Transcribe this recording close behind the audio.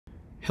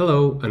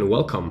Hello and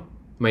welcome.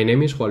 My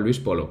name is Juan Luis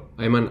Polo.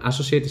 I'm an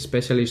Associate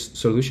Specialist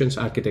Solutions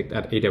Architect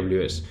at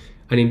AWS,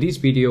 and in this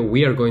video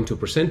we are going to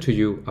present to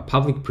you a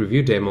public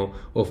preview demo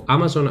of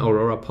Amazon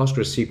Aurora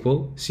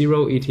PostgreSQL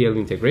Zero-ETL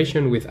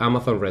integration with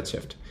Amazon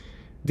Redshift.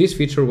 This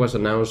feature was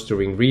announced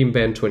during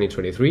reInvent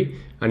 2023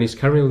 and is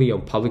currently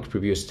on public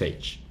preview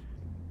stage.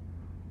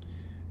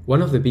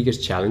 One of the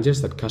biggest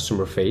challenges that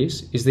customers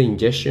face is the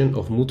ingestion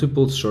of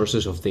multiple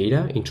sources of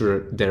data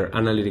into their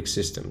analytics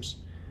systems.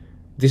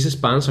 This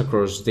spans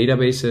across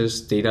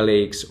databases, data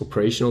lakes,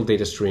 operational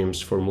data streams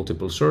for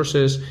multiple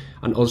sources,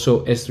 and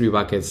also S3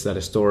 buckets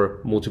that store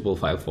multiple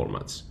file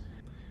formats.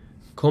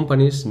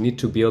 Companies need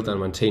to build and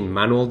maintain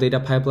manual data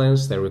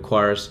pipelines that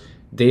requires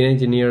data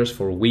engineers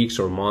for weeks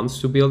or months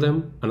to build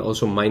them, and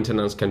also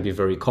maintenance can be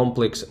very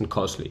complex and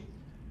costly.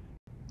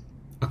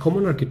 A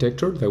common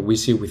architecture that we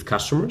see with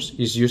customers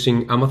is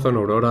using Amazon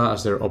Aurora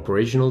as their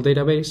operational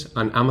database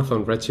and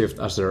Amazon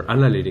Redshift as their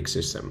analytics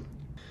system.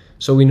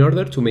 So in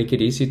order to make it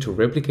easy to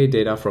replicate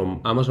data from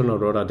Amazon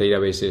Aurora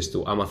databases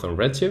to Amazon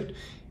Redshift,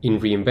 in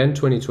reInvent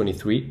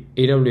 2023,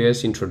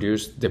 AWS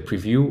introduced the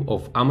preview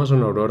of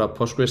Amazon Aurora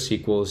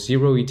PostgreSQL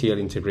Zero-ETL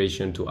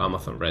integration to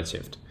Amazon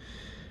Redshift.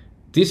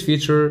 This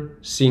feature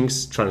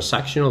syncs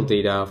transactional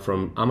data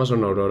from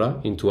Amazon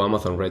Aurora into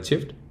Amazon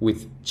Redshift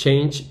with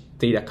change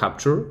data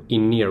capture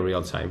in near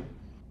real time.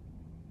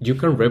 You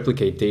can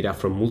replicate data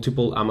from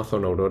multiple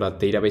Amazon Aurora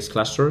database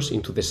clusters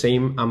into the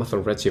same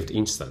Amazon Redshift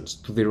instance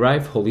to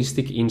derive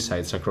holistic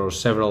insights across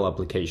several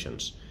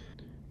applications.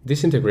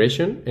 This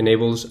integration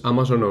enables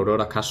Amazon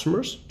Aurora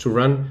customers to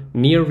run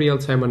near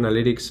real-time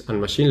analytics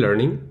and machine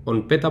learning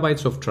on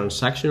petabytes of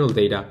transactional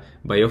data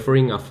by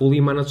offering a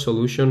fully managed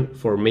solution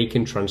for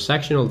making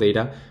transactional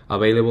data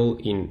available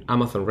in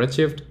Amazon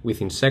Redshift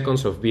within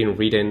seconds of being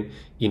written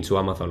into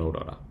Amazon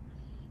Aurora.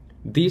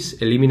 This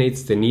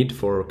eliminates the need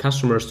for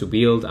customers to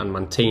build and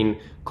maintain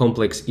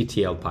complex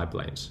ETL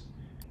pipelines.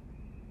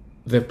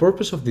 The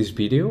purpose of this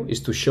video is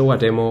to show a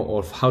demo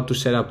of how to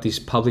set up this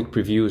public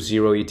preview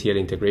Zero-ETL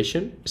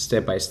integration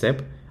step by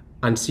step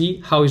and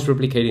see how it's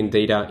replicating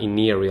data in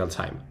near real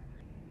time.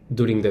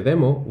 During the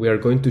demo, we are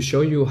going to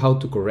show you how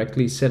to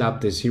correctly set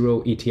up the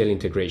Zero-ETL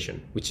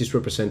integration, which is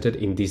represented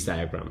in this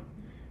diagram.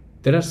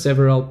 There are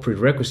several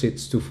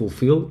prerequisites to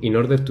fulfill in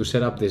order to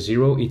set up the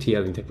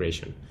Zero-ETL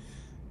integration.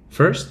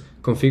 First,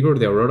 configure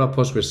the Aurora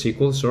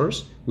PostgreSQL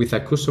source with a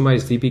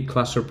customized DB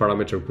cluster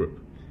parameter group.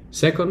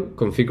 Second,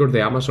 configure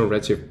the Amazon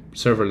Redshift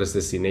serverless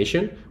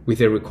destination with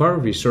the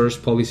required resource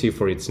policy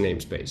for its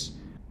namespace.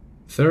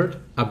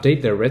 Third,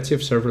 update the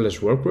Redshift serverless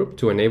workgroup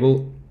to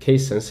enable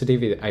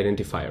case-sensitive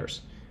identifiers.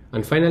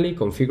 And finally,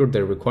 configure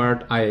the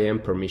required IAM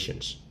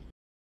permissions.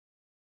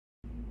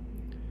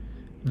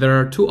 There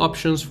are two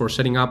options for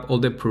setting up all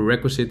the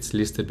prerequisites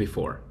listed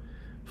before.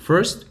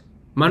 First,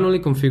 manually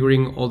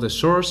configuring all the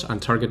source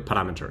and target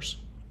parameters.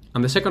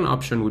 And the second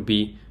option would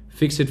be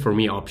Fix It For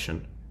Me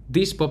option.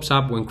 This pops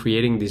up when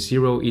creating the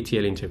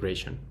Zero-ETL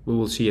integration. We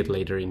will see it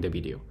later in the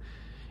video.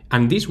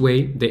 And this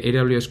way, the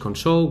AWS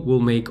console will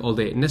make all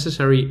the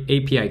necessary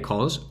API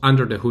calls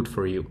under the hood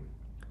for you.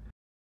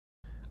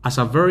 As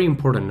a very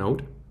important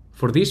note,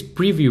 for this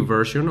preview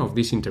version of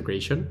this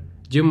integration,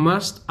 you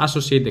must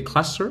associate the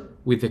cluster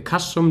with the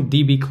custom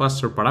DB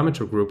cluster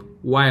parameter group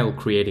while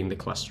creating the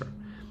cluster.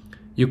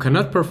 You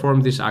cannot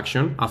perform this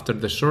action after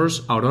the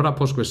source Aurora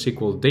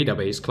PostgreSQL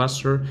database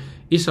cluster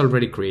is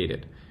already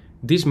created.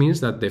 This means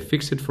that the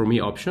Fix It For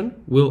Me option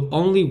will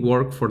only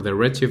work for the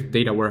Redshift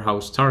data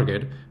warehouse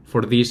target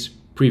for this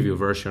preview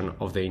version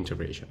of the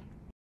integration.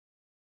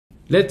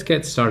 Let's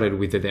get started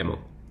with the demo.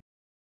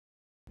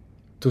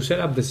 To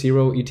set up the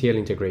Zero-ETL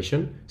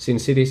integration,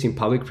 since it is in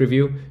public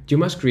preview, you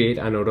must create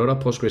an Aurora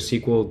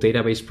PostgreSQL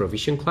database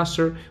provision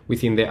cluster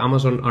within the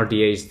Amazon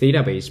RDA's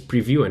database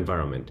preview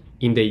environment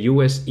in the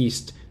US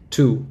East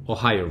 2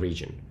 Ohio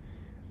region.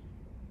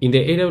 In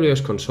the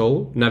AWS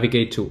console,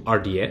 navigate to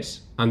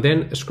RDS and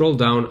then scroll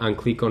down and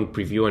click on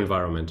Preview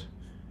Environment.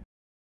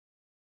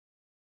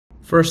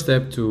 First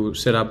step to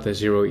set up the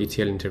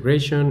Zero-ETL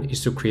integration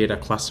is to create a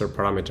cluster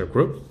parameter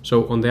group.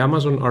 So on the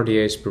Amazon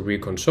RDA's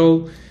preview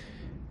console,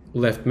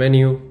 left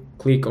menu,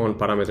 click on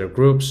Parameter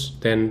Groups,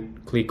 then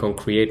click on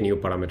Create New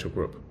Parameter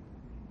Group.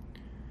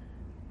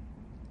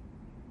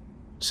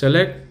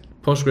 Select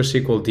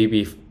PostgreSQL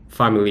DB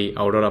family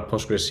Aurora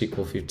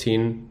PostgreSQL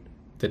 15,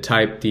 the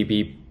type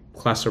DB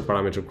cluster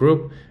parameter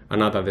group,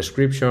 and add a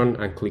description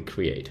and click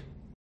Create.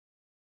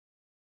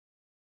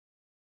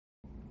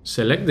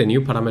 Select the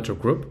new parameter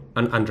group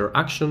and under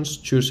Actions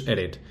choose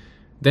Edit.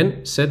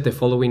 Then set the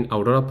following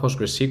Aurora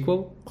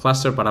PostgreSQL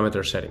cluster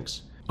parameter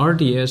settings.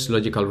 RDS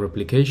logical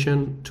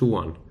replication to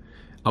 1,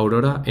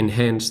 Aurora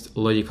enhanced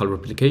logical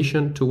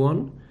replication to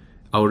 1,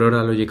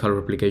 Aurora logical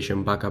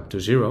replication backup to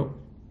 0,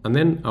 and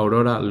then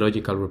Aurora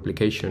logical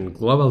replication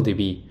global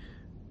DB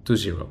to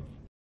 0.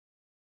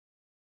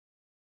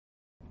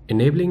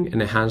 Enabling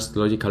enhanced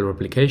logical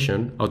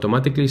replication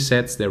automatically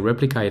sets the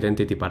replica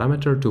identity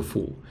parameter to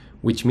full,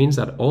 which means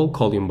that all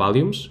column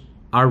volumes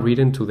are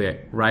written to the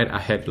write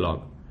ahead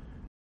log.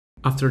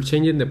 After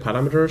changing the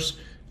parameters,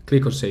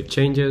 click on Save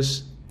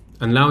Changes,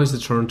 And now is the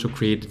turn to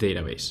create the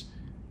database.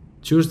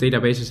 Choose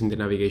Databases in the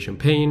navigation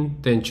pane,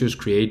 then choose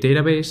Create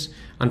Database,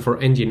 and for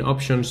engine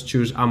options,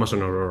 choose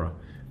Amazon Aurora.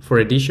 For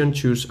edition,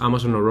 choose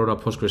Amazon Aurora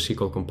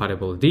PostgreSQL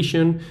compatible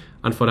edition,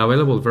 and for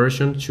available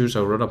version, choose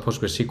Aurora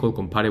PostgreSQL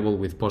compatible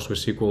with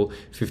PostgreSQL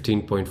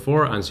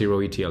 15.4 and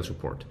Zero-ETL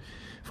support.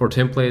 For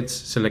templates,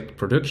 select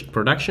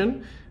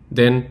production,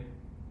 then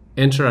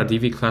enter a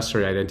DB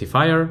cluster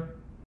identifier.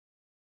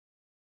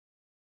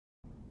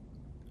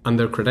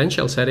 Under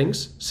credential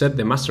settings, set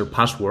the master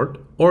password,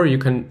 or you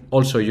can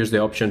also use the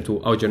option to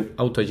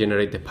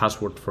auto-generate the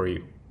password for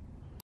you.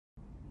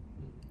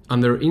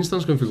 Under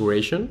instance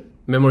configuration,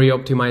 memory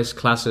optimized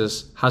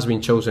classes has been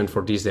chosen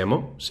for this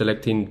demo,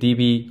 selecting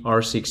DB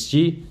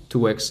R6G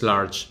 2x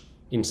large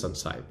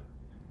instance type.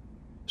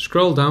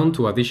 Scroll down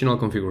to additional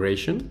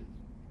configuration,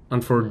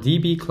 and for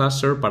DB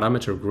cluster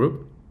parameter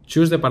group,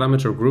 choose the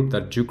parameter group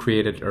that you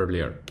created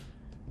earlier.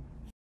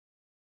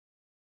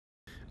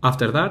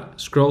 After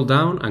that, scroll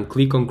down and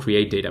click on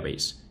Create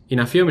Database. In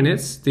a few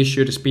minutes, this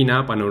should spin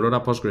up an Aurora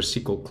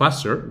PostgreSQL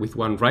cluster with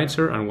one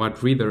writer and one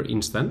reader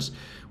instance,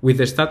 with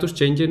the status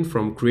changing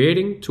from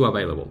creating to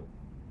available.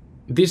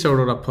 This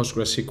Aurora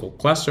PostgreSQL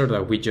cluster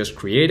that we just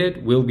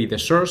created will be the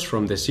source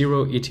from the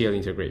Zero-ETL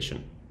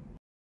integration.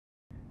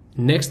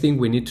 Next thing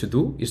we need to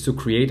do is to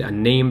create a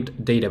named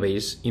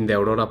database in the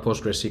Aurora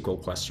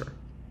PostgreSQL cluster.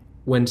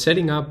 When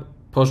setting up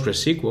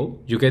PostgreSQL,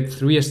 you get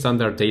 3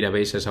 standard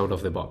databases out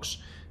of the box: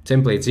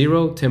 Template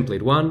 0,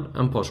 Template 1,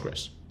 and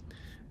Postgres.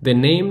 The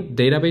named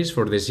database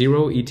for the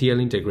Zero-ETL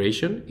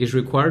integration is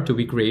required to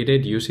be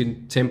created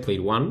using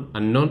Template 1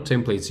 and not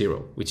Template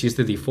 0, which is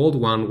the default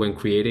one when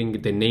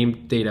creating the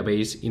named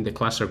database in the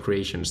cluster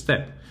creation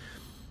step.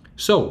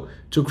 So,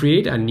 to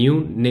create a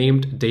new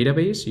named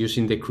database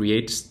using the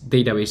create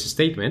database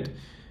statement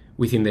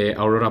within the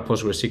Aurora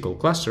PostgreSQL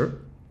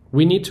cluster,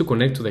 we need to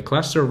connect to the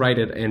cluster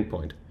writer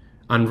endpoint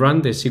and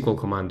run the SQL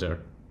command there.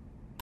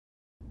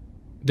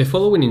 The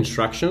following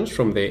instructions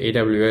from the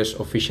AWS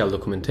official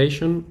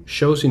documentation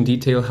shows in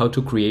detail how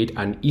to create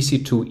an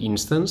EC2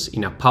 instance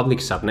in a public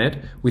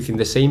subnet within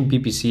the same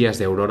VPC as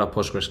the Aurora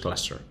Postgres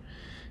cluster.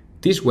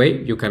 This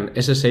way, you can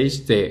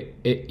SSH the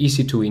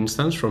EC2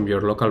 instance from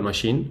your local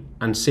machine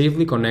and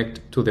safely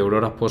connect to the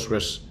Aurora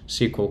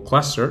PostgreSQL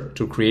cluster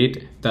to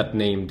create that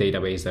named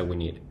database that we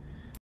need.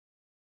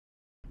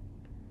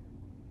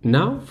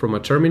 Now, from a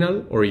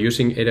terminal or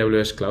using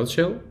AWS Cloud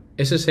Shell,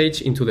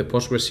 SSH into the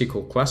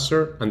PostgreSQL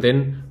cluster and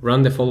then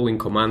run the following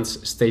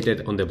commands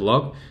stated on the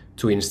blog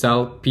to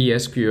install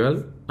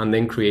PSQL and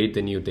then create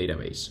the new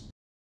database.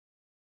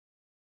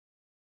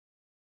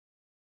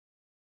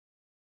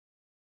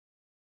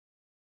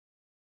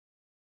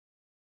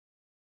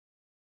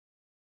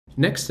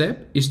 Next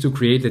step is to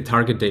create the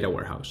target data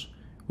warehouse.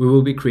 We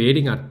will be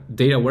creating a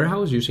data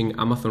warehouse using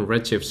Amazon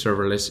Redshift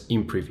serverless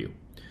in preview.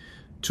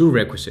 2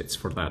 requisites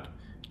for that.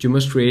 You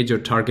must create your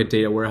target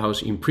data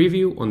warehouse in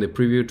preview on the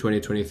Preview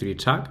 2023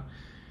 tag,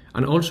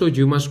 and also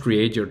you must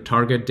create your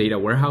target data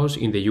warehouse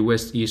in the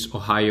US East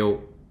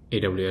Ohio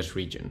AWS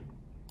region.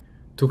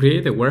 To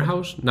create the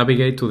warehouse,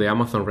 navigate to the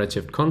Amazon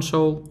Redshift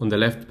console. On the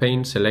left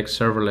pane, select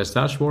Serverless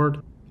Dashboard,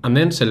 and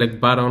then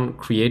select button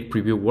Create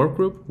Preview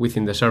Workgroup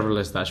within the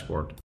Serverless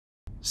Dashboard.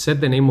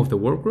 Set the name of the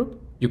workgroup.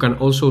 You can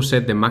also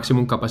set the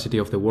maximum capacity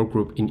of the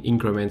workgroup in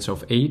increments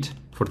of 8.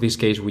 For this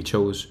case, we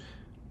chose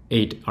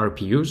 8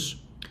 RPUs.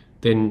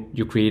 Then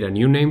you create a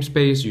new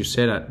namespace, you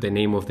set the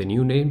name of the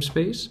new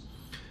namespace.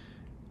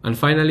 And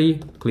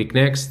finally, click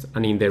Next,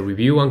 and in the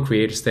Review and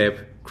Create step,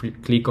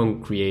 click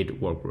on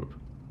Create Workgroup.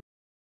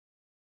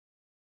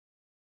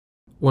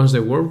 Once the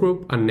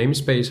workgroup and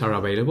namespace are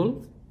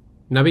available,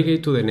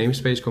 navigate to the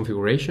namespace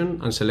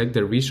configuration and select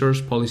the Resource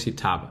Policy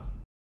tab.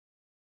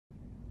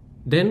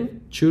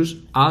 Then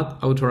choose Add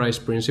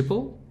Authorized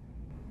Principal.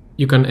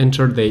 You can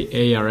enter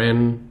the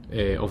ARN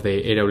of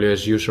the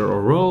AWS user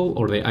or role,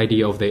 or the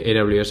ID of the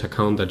AWS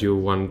account that you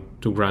want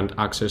to grant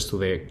access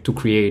to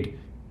create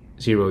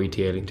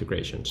Zero-ETL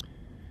integrations.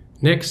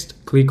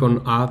 Next, click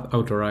on Add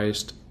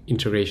Authorized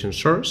Integration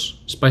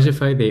Source.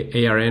 Specify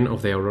the ARN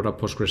of the Aurora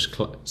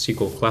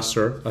PostgreSQL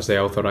cluster as the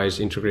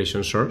authorized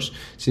integration source,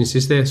 since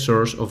it's the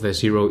source of the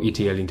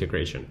Zero-ETL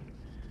integration.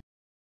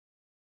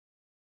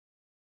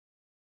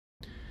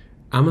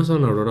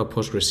 Amazon Aurora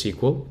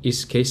PostgreSQL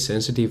is case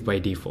sensitive by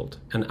default,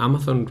 and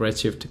Amazon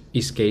Redshift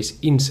is case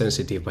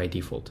insensitive by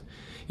default.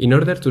 In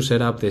order to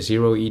set up the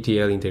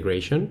Zero-ETL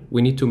integration,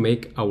 we need to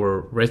make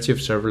our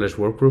Redshift serverless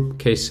workgroup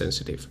case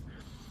sensitive.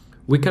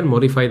 We can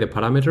modify the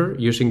parameter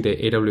using the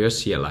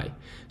AWS CLI,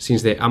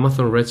 since the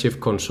Amazon Redshift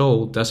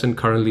console doesn't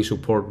currently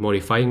support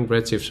modifying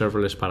Redshift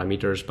serverless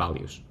parameters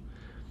values.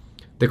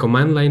 The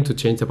command line to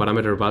change the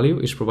parameter value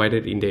is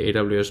provided in the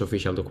AWS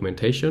official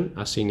documentation,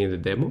 as seen in the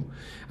demo,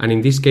 and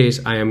in this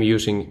case I am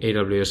using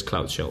AWS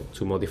Cloud Shell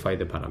to modify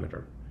the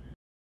parameter.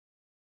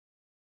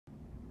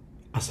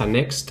 As a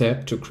next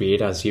step to create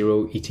a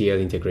Zero-ETL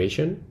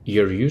integration,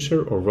 your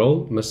user or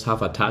role must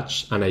have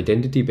attached an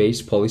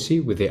identity-based policy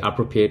with the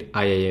appropriate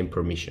IAM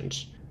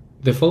permissions.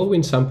 The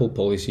following sample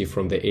policy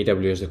from the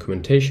AWS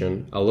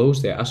documentation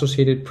allows the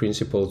associated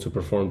principal to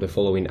perform the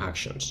following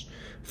actions.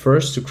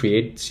 First, to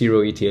create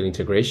Zero-ETL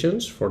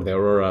integrations for the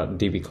Aurora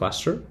DB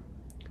cluster,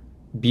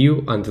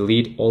 view and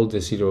delete all the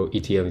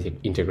Zero-ETL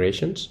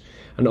integrations,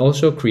 and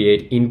also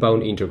create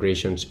inbound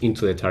integrations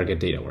into the target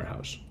data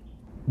warehouse.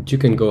 You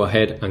can go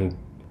ahead and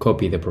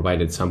copy the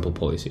provided sample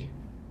policy.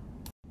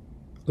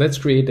 Let's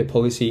create the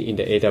policy in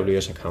the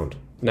AWS account.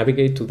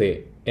 Navigate to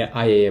the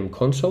IAM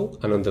console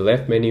and on the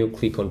left menu,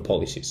 click on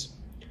Policies.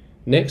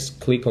 Next,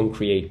 click on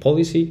Create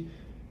Policy.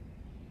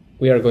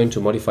 We are going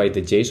to modify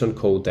the JSON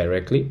code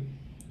directly.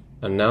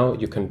 And now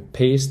you can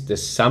paste the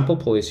sample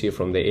policy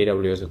from the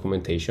AWS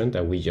documentation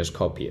that we just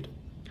copied.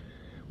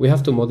 We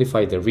have to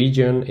modify the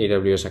region,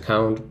 AWS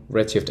account,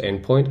 Redshift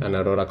endpoint, and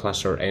Aurora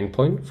cluster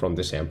endpoint from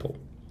the sample.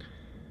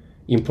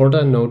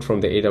 Important note from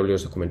the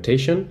AWS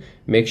documentation,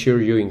 make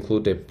sure you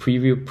include the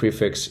preview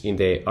prefix in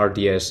the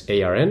RDS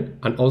ARN,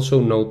 and also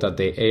note that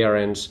the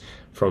ARNs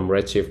from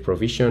Redshift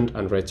provisioned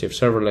and Redshift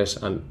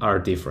serverless are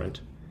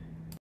different.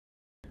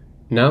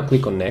 Now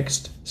click on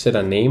Next, set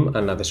a name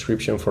and a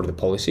description for the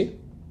policy.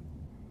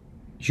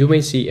 You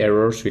may see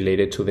errors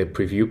related to the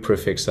preview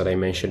prefix that I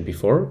mentioned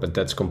before, but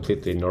that's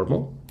completely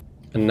normal.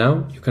 And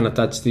now you can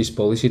attach this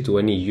policy to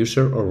any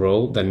user or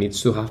role that needs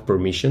to have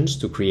permissions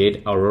to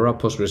create Aurora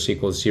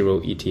PostgreSQL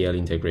Zero-ETL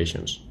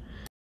integrations.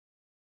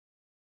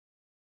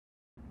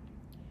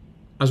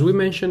 As we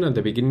mentioned at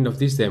the beginning of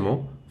this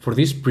demo, for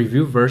this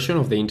preview version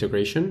of the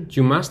integration,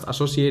 you must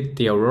associate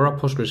the Aurora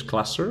Postgres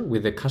cluster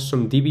with the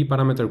custom DB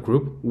parameter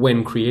group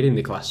when creating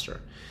the cluster.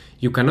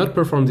 You cannot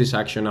perform this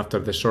action after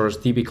the source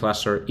DB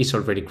cluster is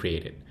already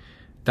created.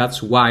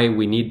 That's why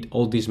we need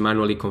all this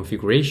manually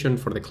configuration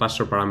for the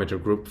cluster parameter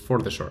group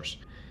for the source.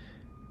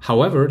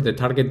 However, the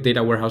target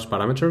data warehouse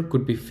parameter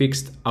could be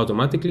fixed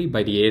automatically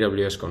by the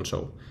AWS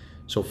console.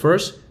 So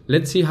first,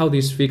 let's see how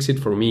this Fix It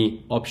For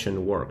Me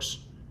option works.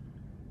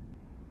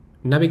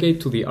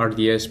 Navigate to the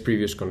RDS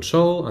previous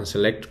console and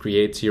select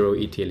Create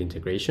Zero-ETL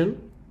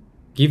integration.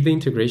 Give the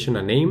integration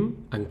a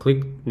name and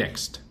click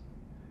Next.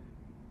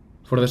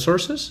 For the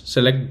sources,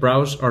 select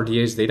Browse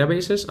RDS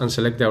databases and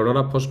select the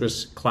Aurora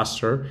Postgres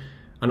cluster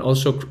and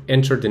also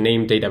enter the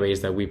name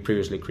database that we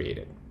previously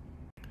created.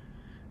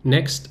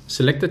 Next,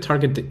 select the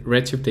target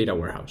Redshift data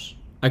warehouse.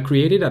 I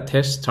created a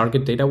test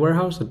target data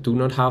warehouse that do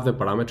not have the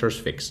parameters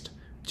fixed,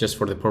 just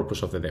for the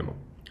purpose of the demo.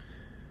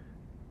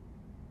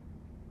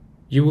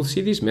 You will see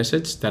this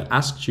message that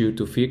asks you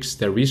to fix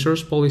the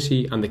resource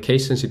policy and the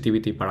case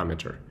sensitivity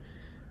parameter.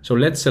 So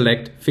let's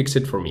select Fix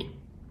It For Me.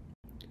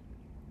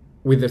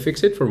 With the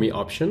Fix It For Me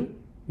option,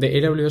 the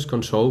AWS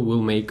console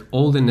will make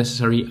all the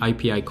necessary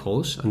API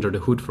calls under the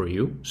hood for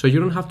you, so you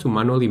don't have to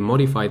manually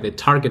modify the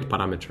target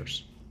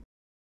parameters.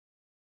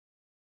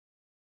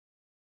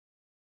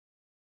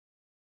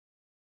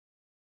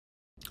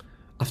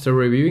 After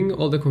reviewing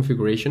all the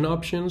configuration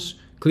options,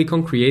 click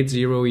on Create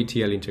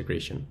Zero-ETL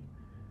integration.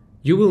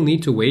 You will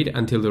need to wait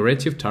until the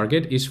Redshift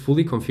target is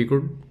fully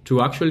configured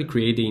to actually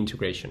create the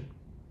integration.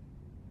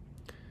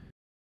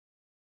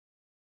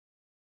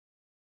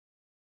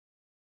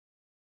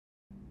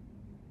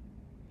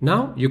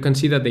 Now you can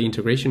see that the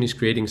integration is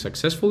creating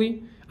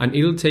successfully, and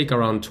it'll take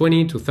around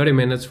 20 to 30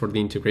 minutes for the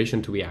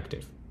integration to be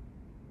active.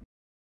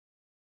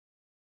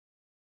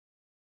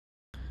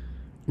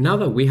 Now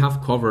that we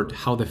have covered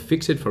how the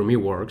Fix It For Me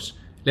works,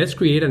 let's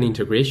create an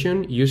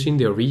integration using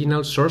the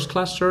original source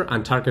cluster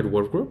and target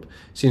workgroup,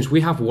 since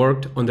we have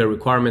worked on the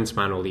requirements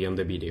manually on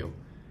the video.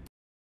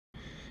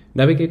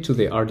 Navigate to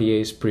the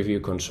RDS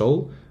preview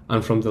console,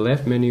 and from the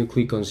left menu,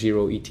 click on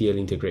Zero-ETL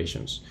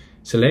integrations.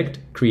 Select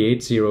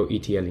Create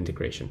Zero-ETL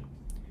integration.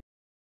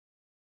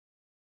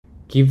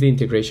 Give the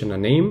integration a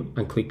name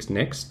and click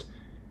Next.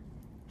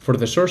 For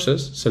the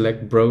sources,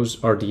 select Browse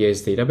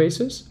RDS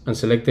databases and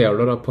select the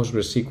Aurora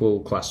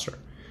PostgreSQL cluster.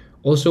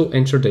 Also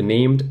enter the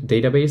named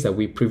database that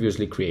we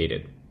previously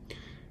created.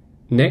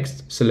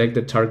 Next, select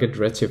the target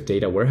Redshift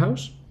data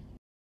warehouse.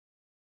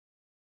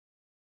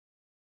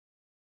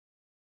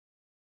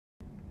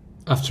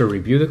 After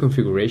review the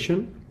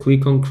configuration,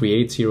 click on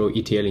Create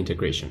Zero-ETL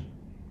integration.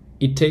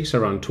 It takes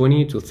around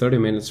 20 to 30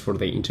 minutes for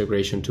the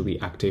integration to be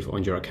active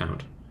on your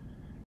account.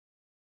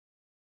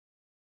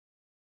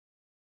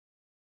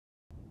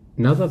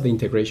 Now that the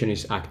integration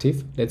is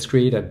active, let's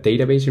create a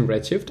database in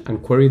Redshift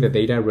and query the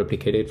data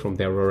replicated from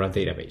the Aurora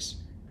database.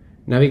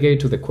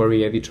 Navigate to the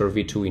Query Editor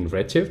v2 in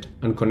Redshift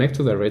and connect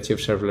to the Redshift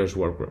serverless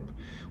workgroup.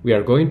 We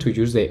are going to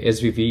use the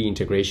SVV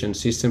integration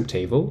system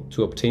table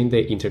to obtain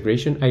the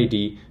integration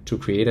ID to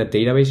create a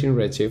database in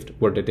Redshift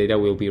where the data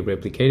will be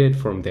replicated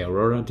from the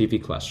Aurora DB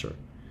cluster.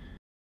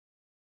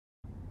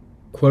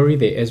 Query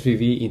the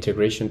SVV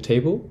integration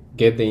table,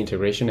 get the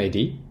integration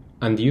ID,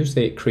 and use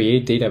the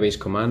Create Database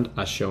command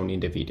as shown in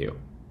the video.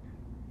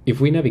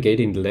 If we navigate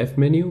in the left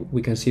menu,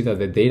 we can see that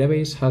the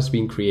database has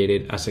been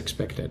created as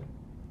expected.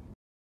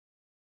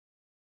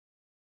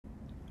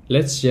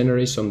 Let's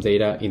generate some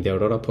data in the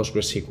Aurora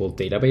PostgreSQL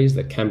database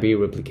that can be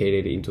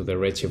replicated into the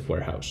Redshift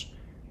warehouse.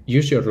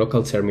 Use your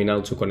local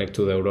terminal to connect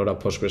to the Aurora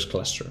Postgres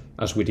cluster,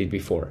 as we did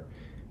before.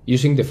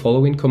 using the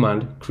following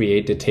command,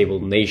 create the table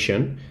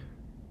nation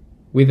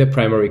with the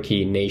primary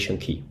key nation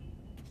key.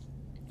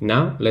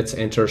 Now let's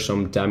enter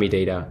some dummy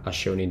data as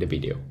shown in the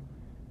video.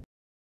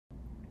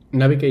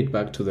 Navigate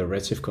back to the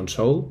Redshift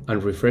console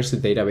and refresh the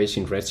database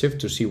in Redshift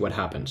to see what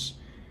happens.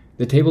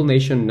 The table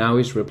nation now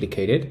is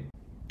replicated,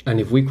 and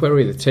if we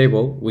query the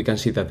table, we can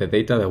see that the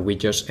data that we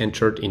just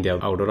entered in the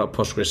Aurora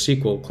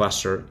PostgreSQL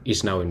cluster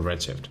is now in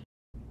Redshift.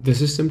 The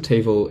system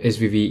table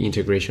SVV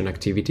integration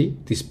activity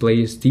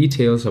displays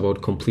details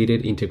about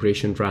completed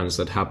integration runs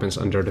that happens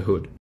under the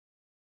hood.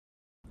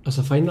 As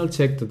a final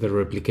check that the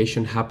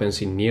replication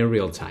happens in near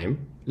real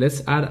time,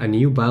 let's add a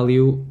new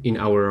value in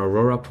our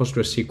Aurora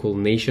PostgreSQL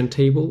nation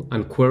table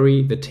and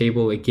query the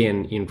table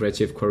again in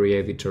Redshift Query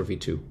Editor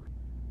v2.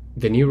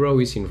 The new row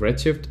is in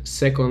Redshift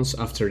seconds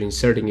after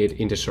inserting it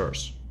in the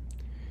source.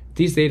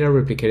 This data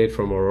replicated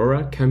from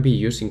Aurora can be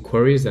used in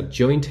queries that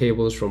join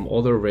tables from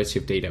other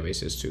Redshift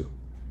databases too.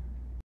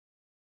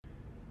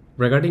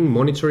 Regarding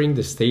monitoring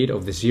the state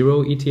of the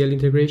Zero-ETL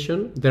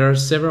integration, there are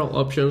several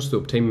options to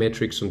obtain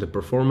metrics on the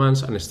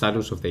performance and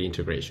status of the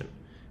integration.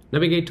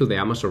 Navigate to the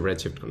Amazon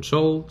Redshift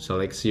console,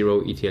 select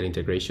Zero-ETL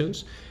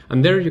integrations,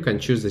 and there you can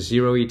choose the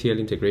Zero-ETL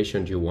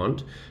integration you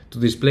want to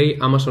display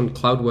Amazon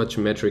CloudWatch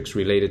metrics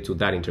related to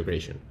that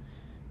integration.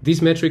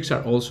 These metrics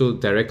are also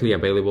directly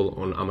available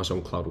on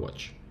Amazon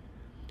CloudWatch.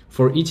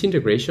 For each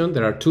integration,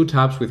 there are two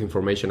tabs with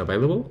information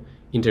available: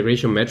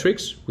 integration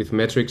metrics, with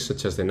metrics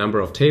such as the number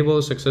of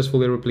tables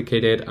successfully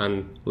replicated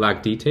and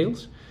lag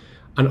details,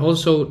 and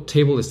also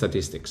table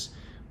statistics,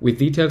 with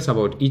details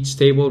about each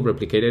table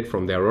replicated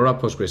from the Aurora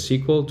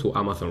PostgreSQL to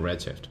Amazon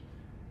Redshift.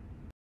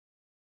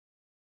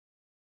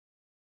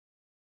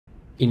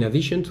 In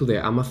addition to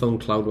the Amazon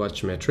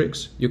CloudWatch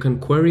metrics, you can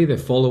query the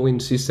following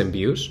system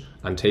views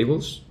and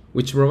tables,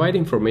 which provide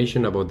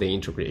information about the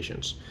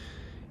integrations: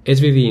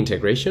 SVV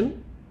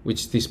integration,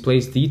 which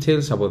displays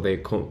details about the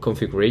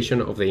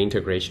configuration of the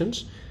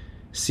integrations;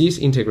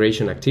 sys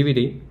integration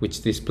activity,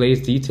 which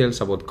displays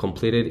details about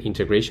completed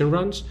integration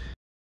runs;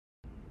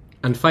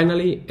 and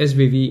finally,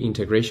 SVV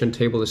integration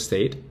table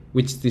state,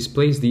 which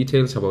displays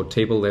details about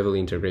table-level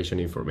integration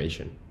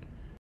information.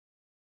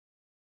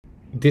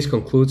 This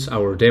concludes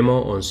our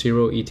demo on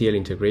Zero-ETL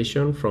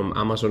integration from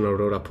Amazon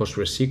Aurora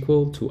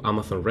PostgreSQL to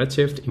Amazon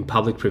Redshift in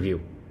public preview.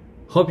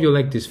 Hope you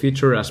like this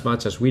feature as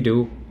much as we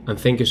do, and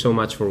thank you so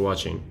much for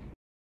watching.